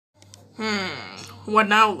What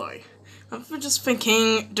now, Lloyd? I'm just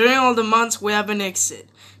thinking, during all the months we have an exit.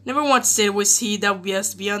 Never once did we see that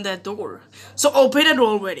BFB on that door. So open it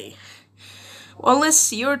already. Well, let's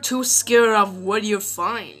see, you're too scared of what you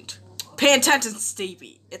find. Pay attention,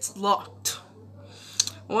 Stevie. It's locked.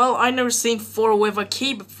 Well, I never seen 4 with a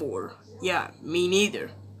key before. Yeah, me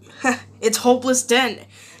neither. It's hopeless then.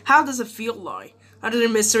 How does it feel like? Another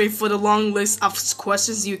mystery for the long list of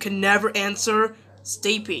questions you can never answer,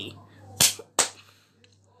 Stevie.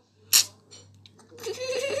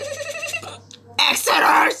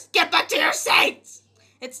 Exiters! Get back to your seats!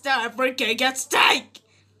 It's time for cake at stake!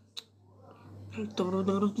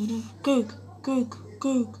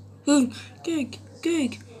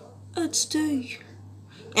 Cake at stake.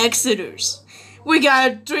 Exiters. We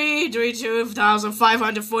got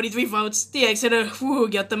 332,543 votes. The exiter who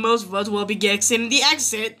got the most votes will be exiting the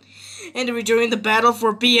exit. And we're doing the battle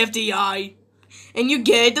for BFDI. And you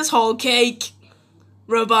get this whole cake.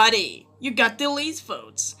 Robody, you got the least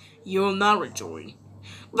votes. You will not rejoin.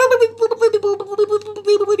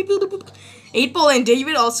 8-Ball and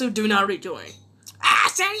David also do not rejoin.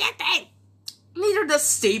 Seriously! Neither does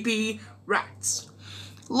Stevie Rats.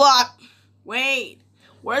 Lot. Wait.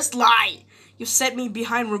 Where's Lie? You set me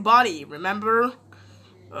behind Robody, remember?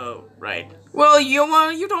 Oh, right. Well,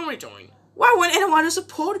 you don't rejoin. Why would anyone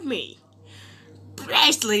support me?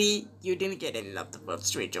 Basically, you didn't get enough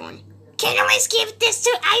votes to rejoin. Can you at least give this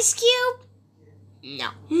to Ice Cube?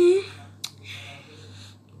 No.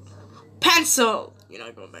 Pencil! You're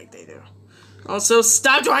not going back there. Also,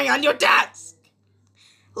 stop drawing on your desk!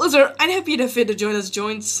 Loser, I'm happy to fit to join us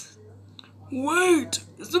joints. Wait,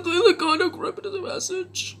 is the really going to grab into the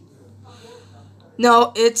message?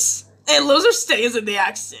 No, it's... Hey, loser stays in the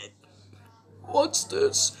exit. What's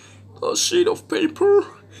this? A sheet of paper?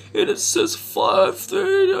 And it says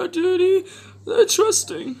 5:30 duty.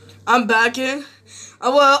 Interesting. I'm back in.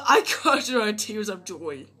 Well, I got your tears of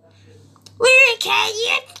joy. Lyric, can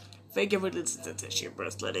you? Thank you for listening to your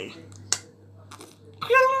bracelet.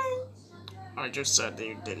 I just said that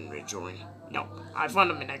you didn't rejoin. No, I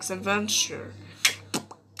found him in next adventure.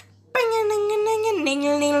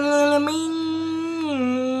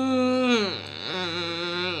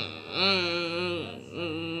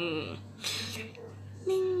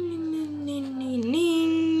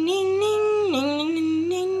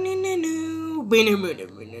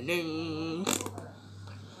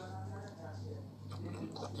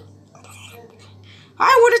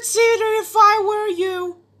 I wouldn't say it if I were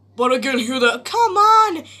you. But I can hear that. Come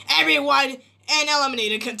on, everyone! An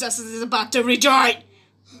eliminated contestant is about to rejoin.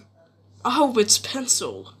 I hope it's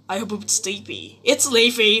Pencil. I hope it's Stevie. It's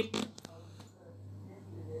Leafy.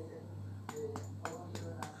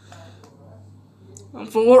 I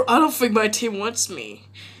don't think my team wants me.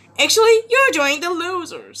 Actually, you're joining the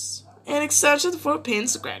losers. An extension for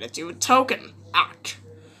Pin's gratitude token. Act.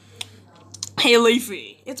 Hey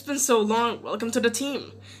Leafy, it's been so long. Welcome to the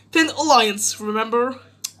team. Pin Alliance, remember?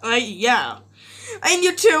 Yeah. And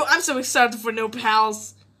you too. I'm so excited for new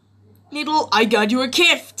pals. Needle, I got you a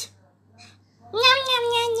gift.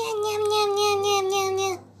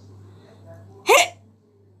 Hey.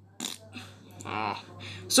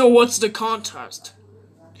 So what's the contest?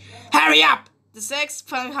 Hurry up! The 6th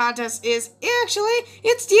contest is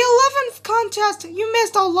it's the 11th contest. You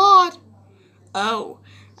missed a lot. Oh,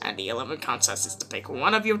 and the 11th contest is to pick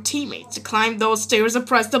one of your teammates to climb those stairs and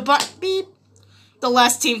press the button. Beep. The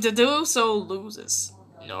last team to do so loses.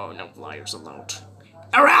 No flyers allowed.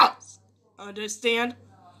 Arouse! Understand?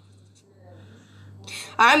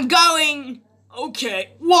 I'm going!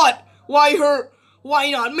 Okay, what? Why her?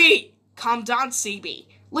 Why not me? Calm down, CB.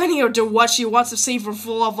 Let her do what she wants to see for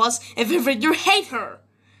full of us, and if you hate her.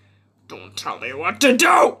 Don't tell me what to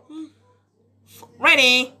do!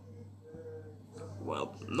 Ready?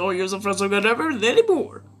 Well, no use of friends are gonna ever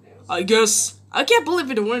anymore. I guess. I can't believe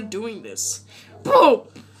they weren't doing this. Boom!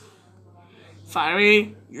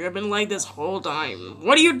 Fiery, you have been like this whole time.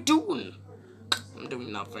 What are you doing? I'm doing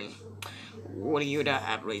nothing. What are you to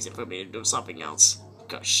have reason for me to do something else?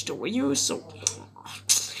 Gosh, the way you so...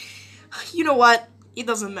 You know what? It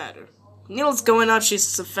doesn't matter. Neil's going up, she's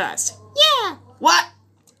so fast. Yeah! What?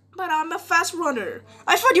 But I'm a fast runner.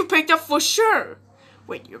 I thought you picked up for sure.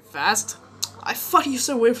 Wait, you're fast? I thought you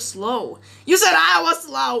said we're slow. You said I was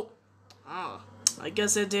slow! Oh, I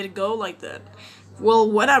guess it did go like that. Well,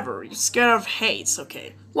 whatever. You're scared of hates,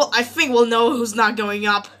 okay. Well, I think we'll know who's not going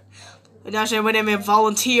up. And actually, my name is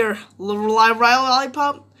Volunteer.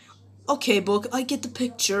 Lollipop? Okay, Book, I get the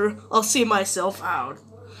picture. I'll see myself out.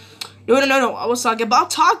 No, I was talking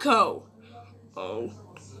about Taco. Oh,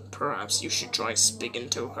 perhaps you should try speaking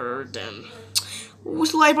to her then.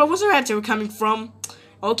 Who's like, bro? Where's your coming from?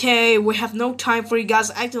 Okay, we have no time for you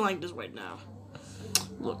guys acting like this right now.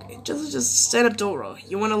 Look, just stand up, Dora.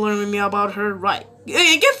 You want to learn with me about her, right?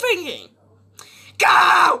 Get thinking.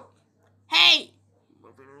 Go! Hey!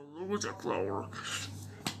 Loser flower.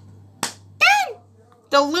 Dang!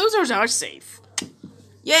 The losers are safe.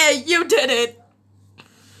 Yeah, you did it.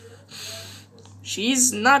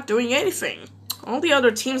 She's not doing anything. All the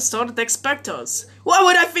other teams started to expect us. Why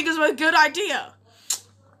would I think it's a good idea?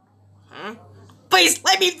 Huh? Please,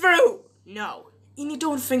 let me through! No. And you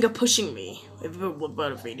don't think of pushing me. It would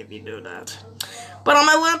motivate if you do that. But I'm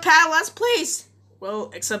a little pad last place.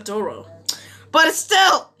 Well, except Doro. But it's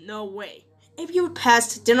still no way. If you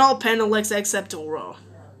passed, then all Penelex except Doro.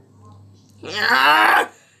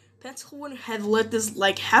 Pencil wouldn't have let this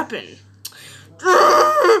happen.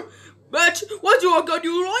 But what do I got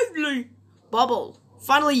you lively? Bubble,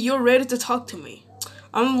 finally you're ready to talk to me.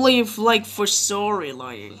 I'm late for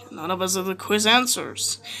storylining. None of us have the quiz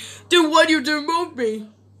answers. Then why you move me?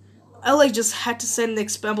 I just had to send an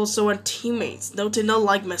expendable so our teammates don't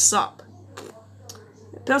not mess up.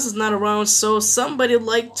 Pencil's not around, so somebody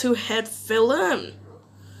to head fill in.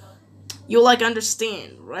 You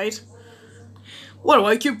understand, right? Why do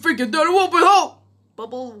I keep thinking that it won't be help?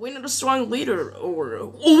 Bubble, we need a strong leader, or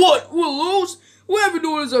what? We'll lose? We haven't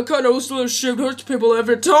noticed that kind of sort of shit hurts people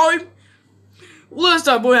every time. Last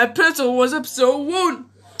time we had Pencil was episode 1.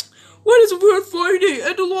 When is we had Friday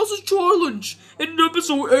and the losses challenge? And in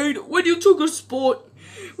episode 8, when you took a spot.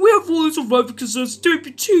 We have fully survived because I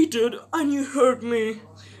stupid cheated and you hurt me.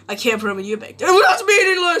 I can't permit you back there. It was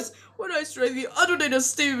meaningless! When I strayed the other day to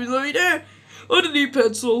Stevie later. I didn't need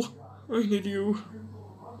Pencil. I need you.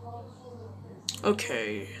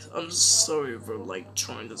 Okay, I'm sorry for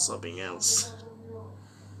trying to something else.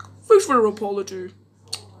 Thanks for the apology.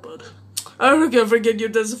 But I don't can forget you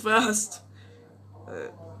this fast.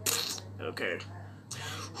 Okay.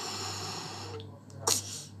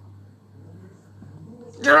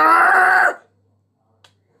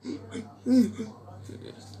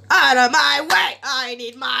 Out of my way! I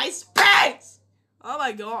need my space! Oh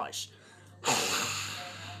my gosh.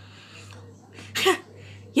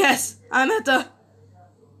 Yes, I'm at the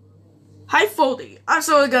high folding. I'm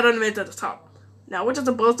sorry I got an event at the top. Now we're just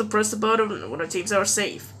supposed to press the button when our teams are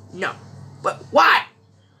safe. No. But why?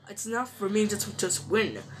 It's not for me to just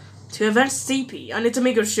win. To avenge CP, I need to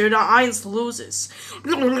make sure that Irons loses.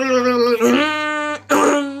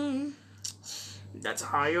 That's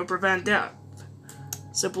how you prevent death.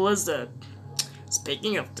 Simple as that.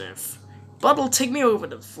 Speaking of death, Bubble, take me over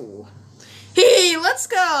the fool. Hey, let's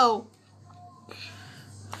go!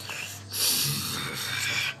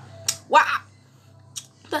 Wow!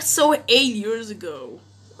 That's so 8 years ago.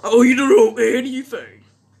 Oh, you don't know anything.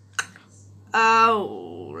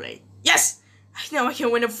 Oh, right. Yes! Now I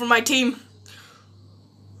can win it for my team.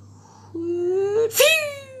 Nah!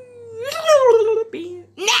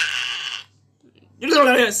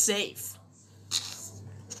 Safe.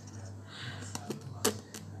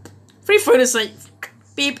 Free Food is safe.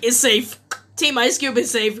 Beep is safe. Team Ice Cube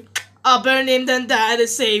is safe. Burn him, then that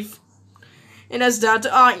is safe. And that's down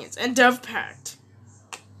to Irons and Death Pact.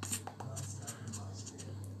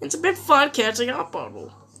 It's a bit fun catching up,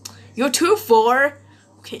 Bubble. You're 2-4.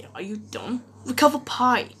 Okay, are you done? Recover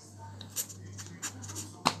pie.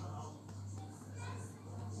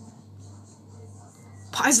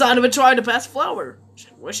 Pie's not even trying to pass flower.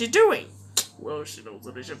 What's she doing? Well, she knows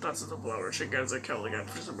that if she passes the flower, she gets a kill again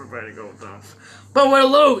for some preparing to go down. But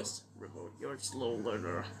we'll lose! Remote, you're a slow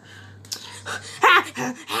learner.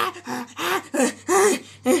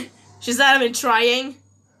 She's not even trying.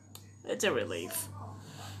 It's a relief.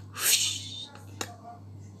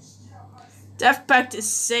 Death Pact is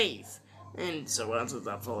safe. And so answers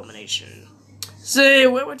that for elimination. Say,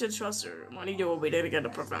 where would you trust her? What do you do what we did to get to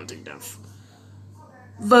preventing death?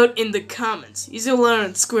 Vote in the comments. Easy to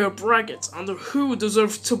learn square brackets under who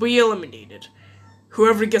deserves to be eliminated.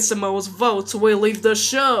 Whoever gets the most votes will leave the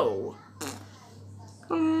show.